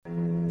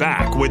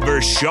back with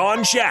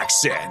Vershawn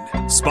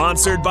Jackson,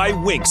 sponsored by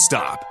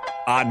Wingstop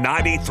on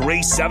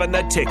 93.7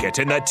 The Ticket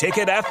and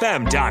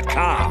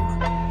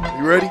theticketfm.com.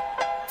 You ready?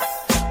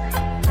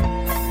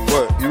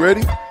 What? You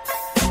ready?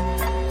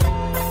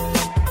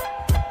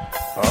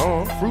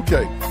 Oh,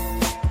 fruitcake.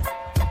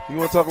 You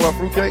want to talk about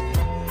fruitcake?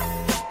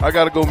 I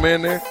got to go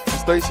man there, the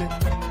station.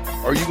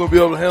 Are you going to be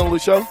able to handle the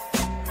show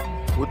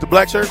with the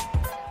black shirt?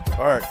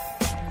 All right.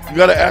 You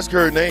got to ask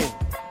her name.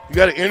 You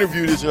got to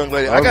interview this young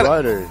lady.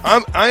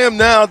 I am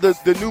now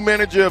the new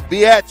manager of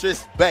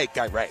Beatrice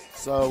Bakery.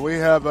 So we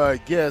have a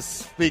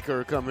guest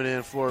speaker coming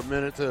in for a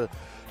minute to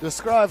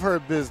describe her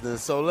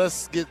business. So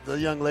let's get the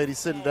young lady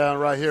sitting down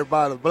right here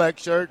by the black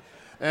shirt.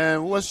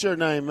 And what's your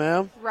name,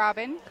 ma'am?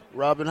 Robin.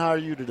 Robin, how are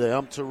you today?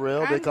 I'm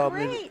Terrell. They call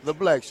me great. the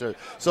black shirt.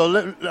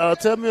 So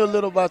tell me a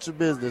little about your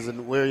business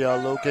and where y'all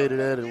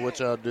located at and what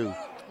y'all do.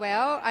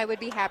 Well, I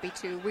would be happy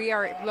to. We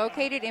are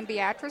located in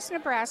Beatrice,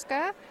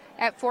 Nebraska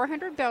at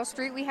 400 Bell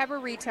Street. We have a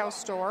retail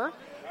store,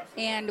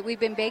 and we've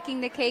been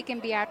baking the cake in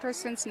Beatrice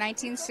since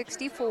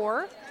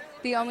 1964.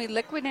 The only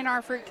liquid in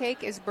our fruit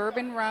cake is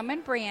bourbon, rum,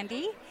 and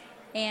brandy,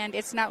 and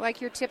it's not like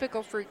your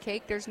typical fruit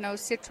cake. There's no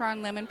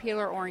citron, lemon peel,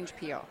 or orange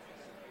peel.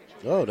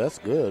 Oh, that's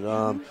good.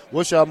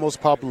 What's y'all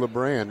most popular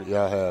brand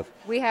y'all have?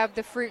 We have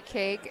the fruit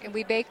cake, and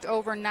we baked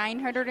over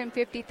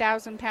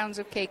 950,000 pounds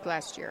of cake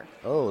last year.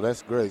 Oh,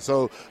 that's great.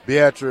 So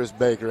Beatrice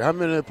Bakery, how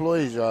many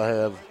employees y'all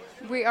have?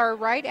 We are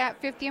right at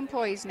 50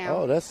 employees now.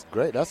 Oh, that's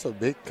great. That's a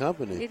big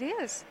company. It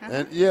is.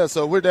 And yeah,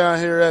 so we're down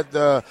here at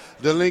the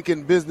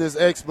Lincoln Business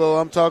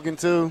Expo. I'm talking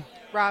to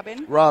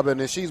Robin,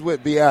 and she's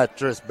with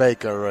Beatrice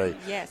Bakery.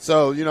 Yes.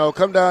 So,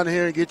 come down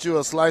here and get you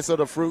a slice of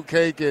the fruit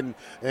cake and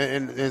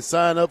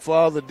sign up for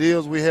all the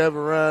deals we have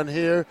around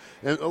here.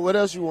 And what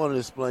else you want to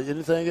explain?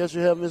 Anything else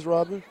you have, Miss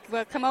Robin?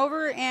 Well, come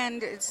over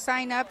and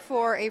sign up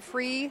for a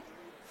free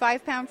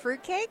 5-pound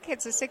fruit cake.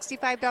 It's a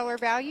 $65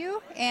 value.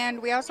 And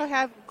we also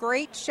have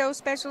great show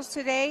specials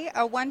today.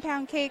 A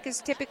 1-pound cake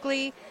is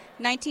typically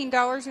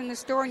 $19 in the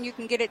store, and you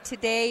can get it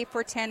today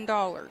for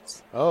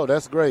 $10. Oh,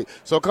 that's great.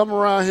 So come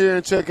around here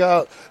and check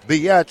out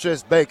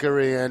Beatrice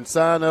Bakery and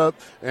sign up.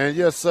 And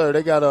yes, sir,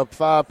 they got a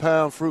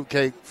 5-pound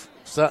fruitcake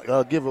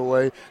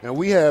giveaway. And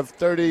we have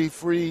 30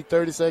 free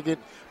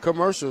 30-second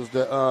commercials,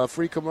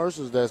 free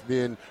commercials that's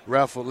being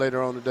raffled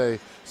later on today.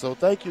 So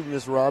thank you,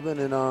 Miss Robin.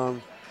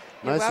 And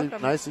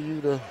nice of you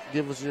to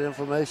give us your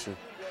information.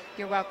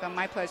 You're welcome.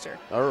 My pleasure.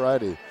 All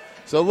righty.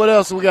 So what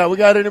else we got? We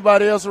got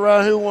anybody else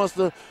around who wants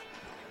to?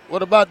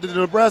 What about the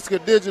Nebraska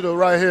Digital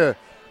right here?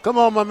 Come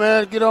on, my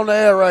man. Get on the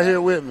air right here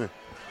with me. Did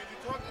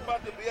you talk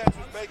about the Beatrice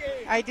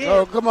Bakery? I did.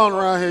 Oh, come on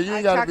around here. You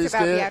ain't got to be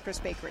scared. I talked about Beatrice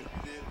Bakery.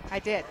 I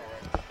did.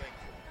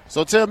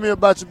 So tell me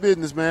about your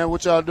business, man.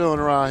 What y'all doing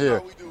around here?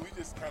 We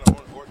just kind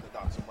of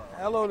unorthodox.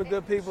 Hello to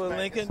good people in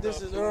Lincoln.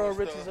 This is Earl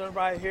Richardson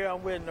right here.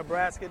 I'm with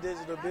Nebraska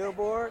Digital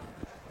Billboard.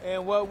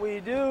 And what we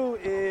do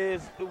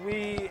is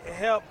we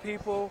help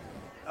people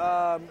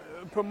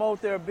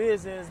promote their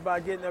business by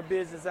getting their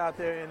business out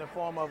there in the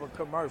form of a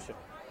commercial.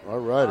 All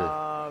righty.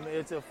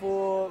 It's a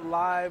full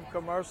live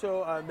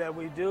commercial that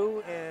we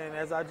do, and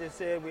as I just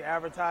said, we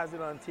advertise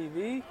it on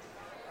TV.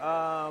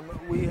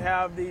 We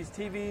have these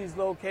TVs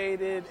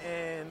located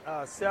in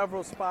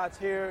several spots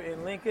here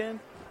in Lincoln.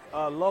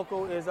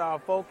 Local is our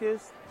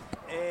focus,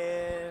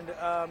 and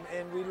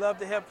we love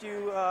to help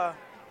you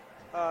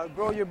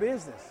grow your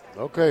business.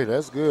 Okay,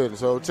 that's good.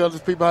 So tell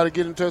these people how to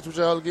get in touch with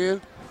y'all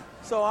again.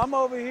 So I'm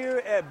over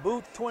here at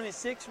booth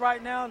 26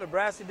 right now,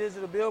 Nebraska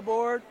Digital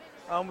Billboard.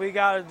 We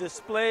got a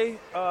display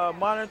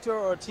monitor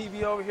or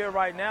TV over here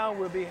right now.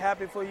 We'll be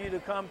happy for you to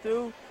come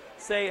through,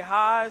 say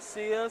hi,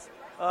 see us,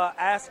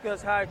 ask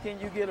us how can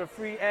you get a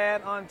free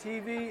ad on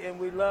TV, and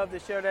we'd love to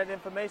share that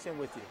information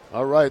with you.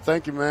 All right,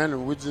 thank you, man.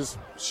 And we just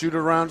shoot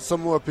around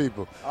some more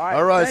people.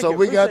 All right, so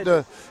we got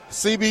the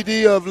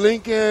CBD of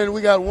Lincoln.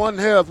 We got One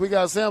Health. We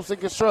got Samson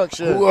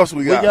Construction. Who else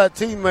we got? We got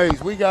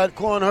Teammates. We got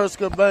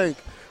Cornhusker Bank.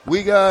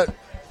 We got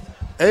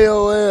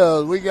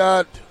AOL. We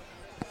got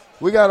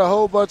a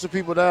whole bunch of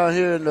people down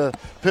here in the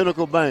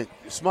Pinnacle Bank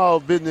Small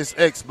Business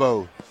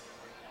Expo.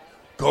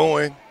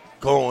 Gone.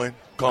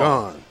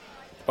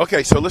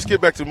 Okay, so let's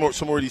get back to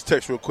some more of these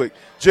texts real quick.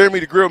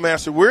 Jeremy, the Grill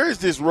Master, where is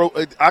this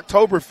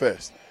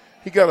Oktoberfest?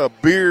 He got a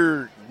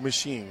beer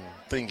machine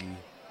thingy.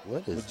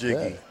 What is Jiggy.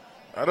 that?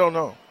 I don't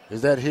know.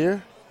 Is that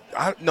here?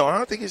 No, I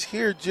don't think it's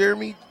here,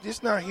 Jeremy.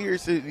 It's not here.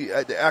 It's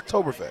at the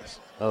Oktoberfest.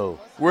 Oh.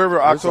 Wherever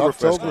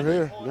Oktoberfest. October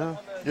here, yeah.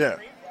 Yeah.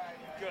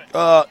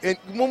 And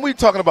when we're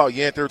talking about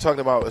Yant, they were talking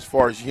about as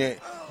far as Yant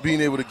being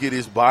able to get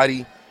his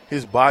body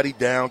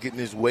down, getting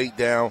his weight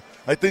down.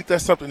 I think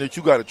that's something that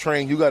you got to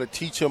train. You got to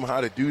teach him how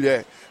to do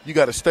that. You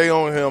got to stay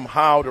on him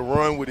how to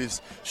run with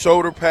his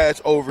shoulder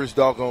pads over his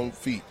doggone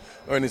feet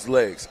or in his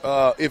legs.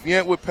 If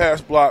Yant would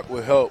pass block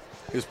would help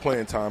his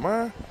playing time,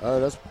 huh?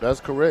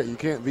 That's correct. You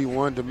can't be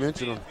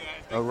one-dimensional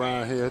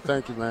around here.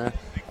 Thank you, man.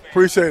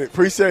 Appreciate it.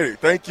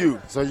 Thank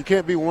you. So you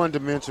can't be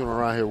one-dimensional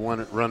around here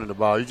running the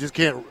ball. You just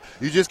can't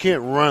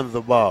run the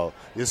ball.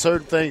 There's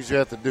certain things you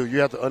have to do. You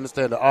have to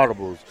understand the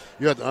audibles.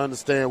 You have to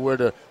understand where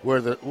the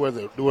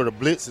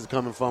blitz is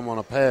coming from on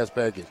a pass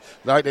package.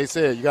 Like they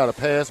said, you got to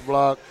pass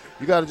block.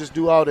 You got to just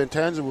do all the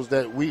intangibles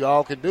that we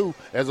all can do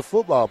as a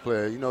football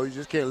player. You know, you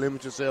just can't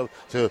limit yourself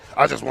to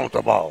I just want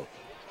the ball.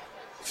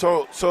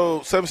 So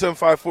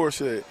 7754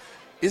 said,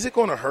 is it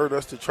going to hurt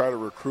us to try to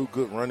recruit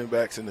good running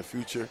backs in the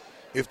future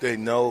if they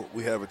know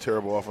we have a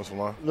terrible offensive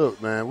line?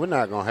 Look, man, we're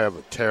not going to have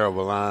a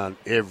terrible line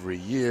every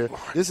year.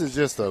 This is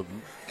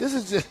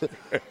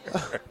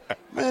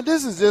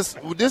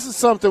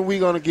something we're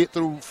going to get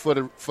through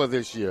for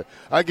this year.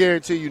 I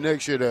guarantee you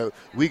next year that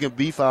we can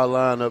beef our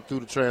line up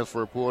through the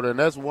transfer portal, and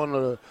that's one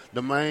of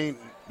the main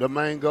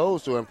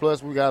goals to it. And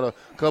plus, we got a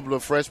couple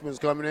of freshmen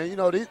coming in. You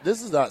know,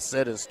 this is not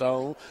set in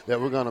stone that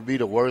we're going to be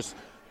the worst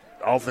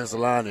offensive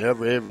line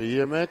every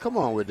year, man. Come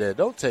on with that.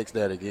 Don't text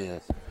that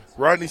again.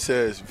 Rodney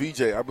says,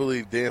 VJ, I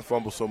believe Dan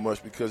fumbled so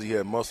much because he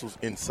had muscles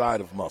inside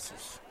of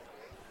muscles.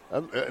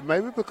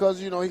 Maybe because,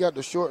 you know, he got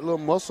the short little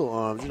muscle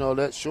arms. You know,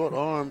 that short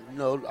arm, you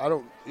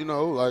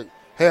know, like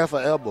half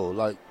an elbow,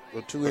 like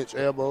a 2-inch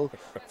elbow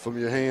from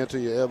your hand to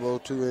your elbow,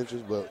 2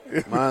 inches, but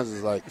mine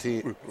is like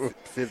 10,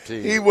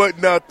 15. He was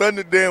not.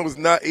 Thunder Dan was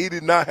not. He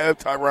did not have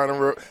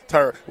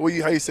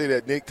Tyrannosaurus. How you say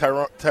that, Nick?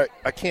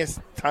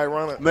 Tyrannosaurus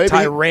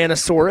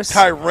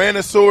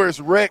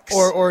Rex.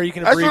 Or you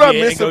can That's abbreviate what I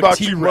miss and go about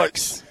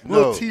T-Rex. you,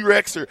 little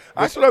T-Rexer.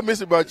 That's what I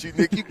miss about you,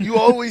 Nick. You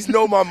always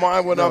know my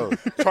mind when I'm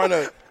trying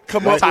to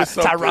come up with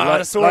something.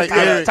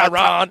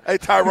 Tyrannosaurus. A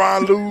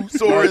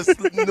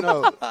Tyrannosaurus.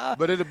 No,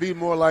 but it'll be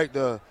more like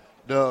the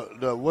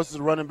what's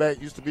the running back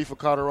used to be for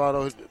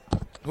Colorado?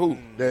 Who?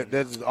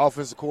 That's the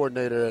offensive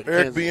coordinator at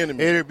Eric Kansas.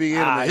 Bieniemy. Eric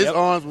Bieniemy. His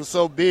arms were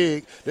so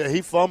big that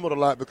he fumbled a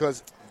lot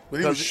because.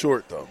 But he was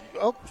short though.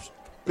 Oh,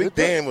 Big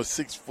Dan was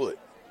 6 foot.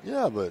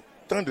 Yeah, but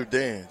Thunder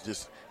Dan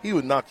he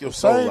would knock your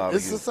soul out.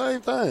 It's the same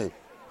thing.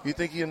 You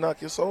think he'd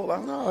knock your soul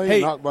out? No, he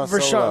knocked my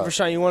soul out.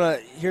 Rashawn, you want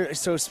to hear?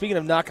 So speaking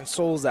of knocking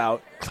souls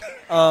out,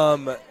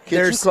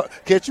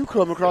 can't you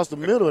come across the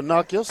middle and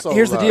knock your soul out?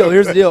 Here's the deal,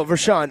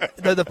 Rashawn.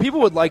 The people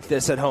would like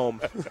this at home.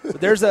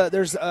 There's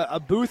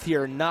a booth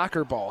here,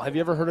 Knocker Ball. Have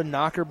you ever heard of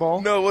Knocker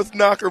Ball? No, what's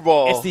Knocker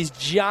Ball? It's these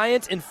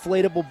giant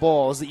inflatable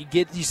balls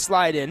that you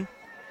slide in,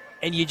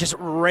 and you just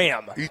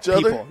ram each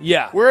people. other.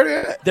 Yeah, where are they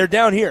at? They're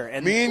down here.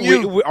 And me and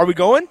you. Are we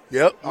going?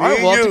 Yep. All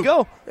right, we'll have to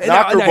go.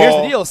 Now here's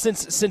the deal.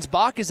 Since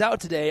Bach is out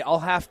today, I'll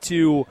have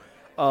to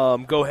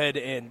go ahead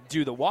and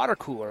do the water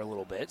cooler a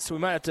little bit. So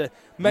we might have to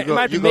make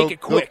it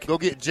quick. Go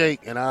get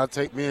Jake, and I'll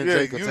take me and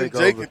Jake. You will and take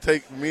Jake over. can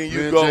take me and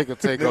you and go. Jake will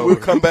take then over. We'll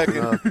come back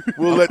and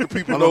we'll let the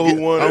people know who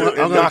won. I'm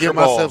gonna give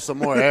myself some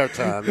more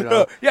airtime. You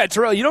know? Yeah,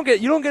 Terrell, you don't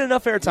get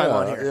enough airtime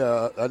on here.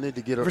 Yeah, I need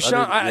to get a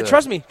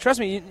Rashawn, trust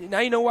me. Now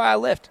you know why I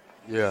left.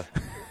 Yeah.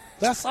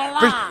 That's a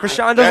lie.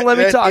 Rashawn doesn't let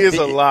me talk. That is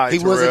a lie, He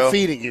Terrell. wasn't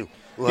feeding you.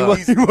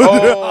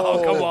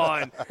 Oh, come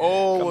on.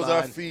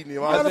 I feeding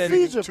him? I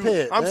feed your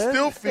pet, I'm man.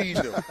 still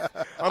feeding him.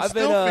 I'm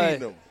still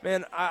feeding him.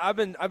 Man, I've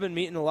been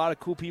meeting a lot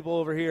of cool people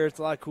over here. It's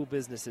a lot of cool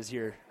businesses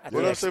here.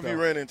 What else have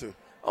you ran into?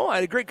 Oh, I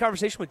had a great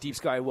conversation with Deep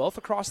Sky Wealth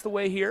across the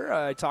way here.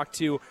 I talked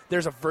to –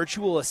 there's a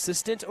virtual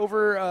assistant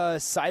over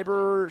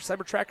Cyber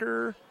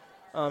Tracker,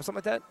 something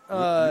like that.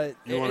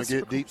 You want to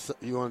get deep?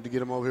 You wanted to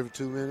get him over here for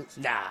 2 minutes?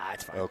 Nah,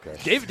 it's fine. Okay.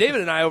 David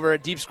and I over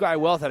at Deep Sky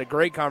Wealth had a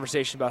great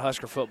conversation about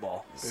Husker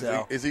football.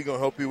 So Is he going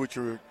to help you with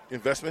your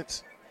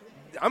investments?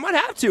 I might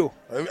have to.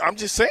 I'm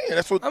just saying.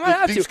 That's what I might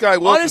have Deep to. Sky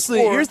Wealth Honestly,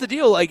 is for. here's the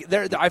deal. Like,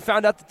 I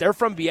found out that they're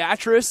from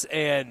Beatrice,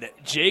 and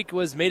Jake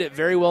made it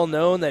very well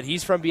known that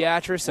he's from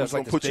Beatrice. So it's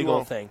like this big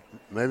old thing.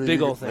 Maybe he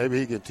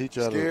can teach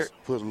you how to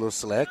put a little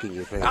slack in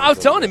your pants. I was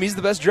telling him he's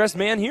the best dressed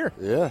man here.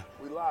 Yeah.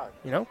 We live.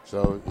 You know?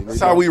 So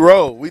that's how we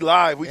roll. We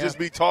live. We just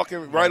be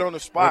talking right on the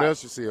spot. What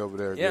else you see over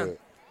there? Yeah. Good?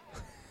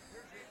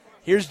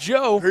 Here's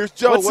Joe.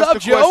 What's up, the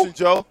Joe? question,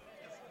 Joe?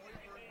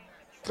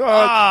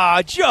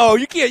 Joe,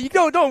 you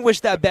don't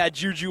wish that bad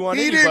juju on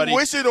anybody. He didn't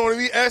wish it on him.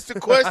 He asked the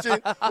question,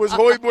 was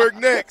Hoiberg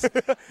next?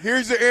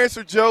 Here's the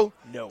answer, Joe.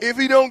 No. If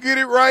he don't get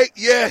it right,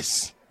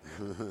 yes.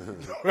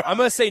 I'm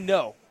going to say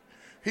no.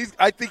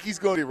 I think he's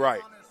going to get it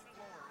right.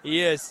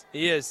 He is.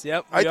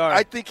 Yep,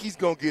 I think he's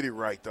going to get it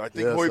right, though. I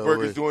think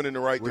Hoiberg is doing it in the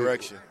right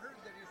direction.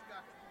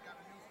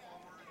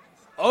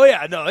 Oh,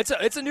 yeah. No, it's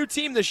a new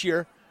team this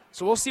year,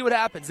 so we'll see what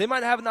happens. They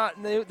might have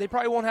they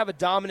probably won't have a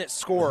dominant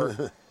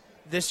scorer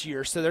this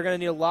year, so they're going to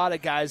need a lot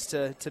of guys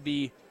to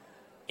be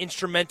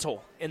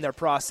instrumental in their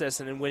process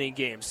and in winning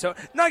games. So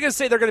not going to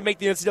say they're going to make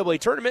the NCAA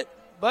tournament,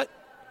 but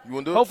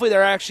hopefully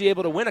they're actually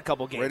able to win a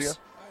couple games. Radio?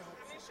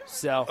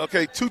 So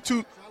okay,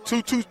 22,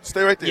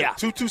 stay right there. Yeah.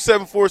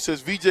 2274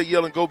 says VJ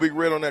yelling "Go Big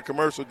Red" on that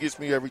commercial gets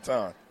me every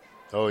time.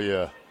 Oh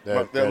yeah,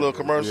 that little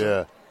commercial.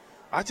 Yeah.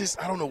 I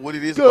don't know what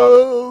it is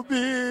Go about.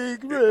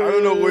 Big Red. I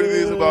don't know what it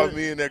is about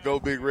me and that Go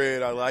Big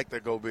Red. I like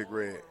that Go Big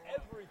Red.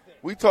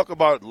 We talk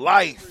about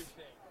life.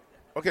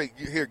 Okay,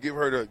 here, give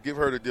her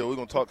the deal. We're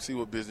gonna see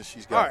what business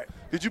she's got. All right.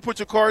 Did you put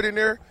your card in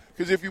there?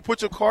 Because if you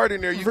put your card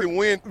in there, you can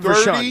win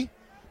 30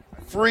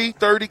 free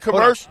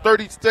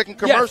 30-second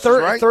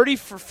commercials, right? 30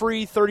 for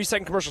free,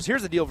 30-second commercials.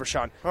 Here's the deal,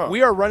 Vershawn.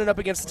 We are running up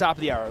against the top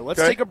of the hour. Let's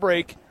take a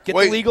break, get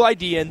the legal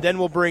ID, and then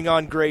we'll bring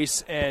on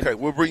Grace. And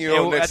we'll bring you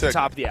on next at the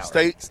top of the hour.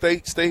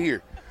 Stay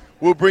here.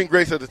 We'll bring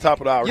Grace at the top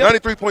of the hour.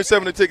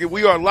 93.7 The Ticket.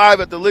 We are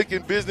live at the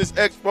Lincoln Business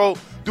Expo,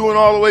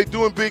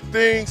 doing big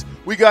things.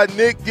 We got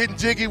Nick getting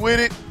jiggy with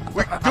it.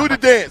 We do the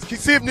dance.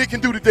 See if Nick can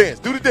do the dance.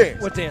 Do the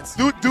dance. What dance?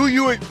 Do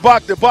you and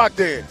the Bach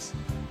dance.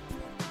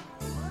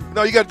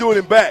 No, you got to do it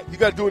in back. You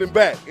got to do it in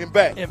back.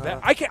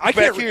 I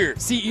can't here.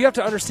 See, you have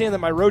to understand that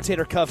my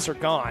rotator cuffs are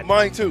gone.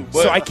 Mine too.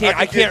 But so I can't.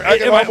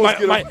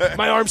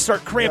 My arms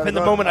start cramping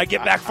the moment I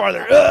get back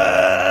farther.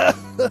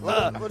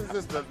 What is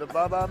this? The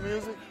Baba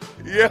music?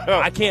 Yeah,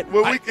 I can't.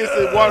 Well, it's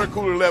the water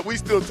cooler left. We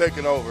still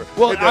taking over.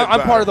 Well,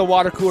 I'm part of the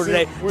water cooler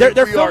today.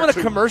 They're filming a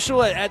too.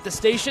 commercial at the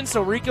station,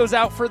 so Rico's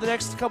out for the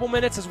next couple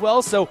minutes as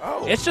well. So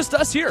it's just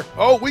us here.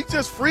 Oh, we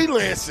just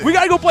freelancing. We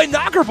got to go play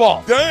knocker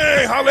ball.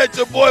 Dang, holla at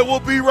your boy.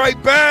 We'll be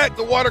right back.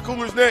 The water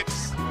cooler's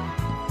next.